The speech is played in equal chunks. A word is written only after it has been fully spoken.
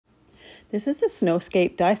This is the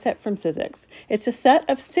Snowscape die set from Sizzix. It's a set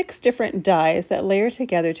of 6 different dies that layer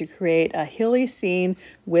together to create a hilly scene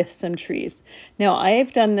with some trees. Now,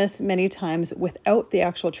 I've done this many times without the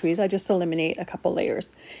actual trees. I just eliminate a couple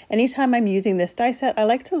layers. Anytime I'm using this die set, I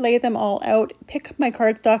like to lay them all out, pick up my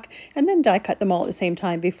cardstock, and then die cut them all at the same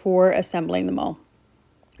time before assembling them all.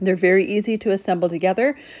 They're very easy to assemble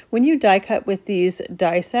together. When you die cut with these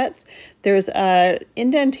die sets, there's an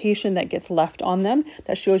indentation that gets left on them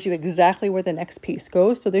that shows you exactly where the next piece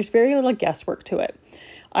goes. So there's very little guesswork to it.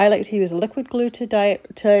 I like to use liquid glue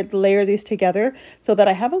to layer these together so that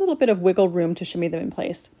I have a little bit of wiggle room to shimmy them in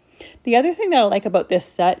place. The other thing that I like about this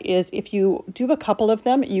set is if you do a couple of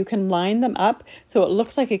them, you can line them up so it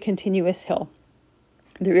looks like a continuous hill.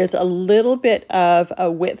 There is a little bit of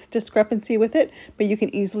a width discrepancy with it, but you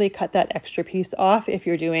can easily cut that extra piece off if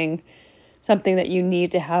you're doing something that you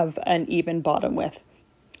need to have an even bottom with.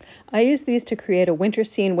 I use these to create a winter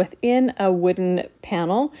scene within a wooden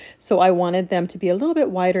panel, so I wanted them to be a little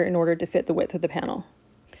bit wider in order to fit the width of the panel.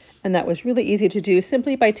 And that was really easy to do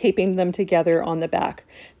simply by taping them together on the back.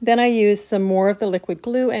 Then I used some more of the liquid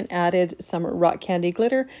glue and added some rock candy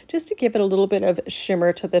glitter just to give it a little bit of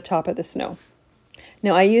shimmer to the top of the snow.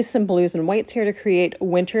 Now I use some blues and whites here to create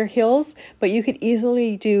winter hills, but you could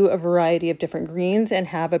easily do a variety of different greens and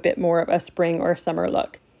have a bit more of a spring or summer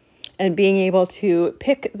look. And being able to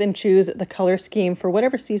pick and choose the color scheme for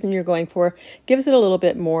whatever season you're going for gives it a little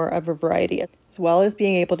bit more of a variety, as well as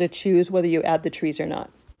being able to choose whether you add the trees or not.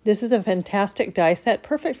 This is a fantastic die set,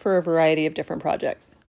 perfect for a variety of different projects.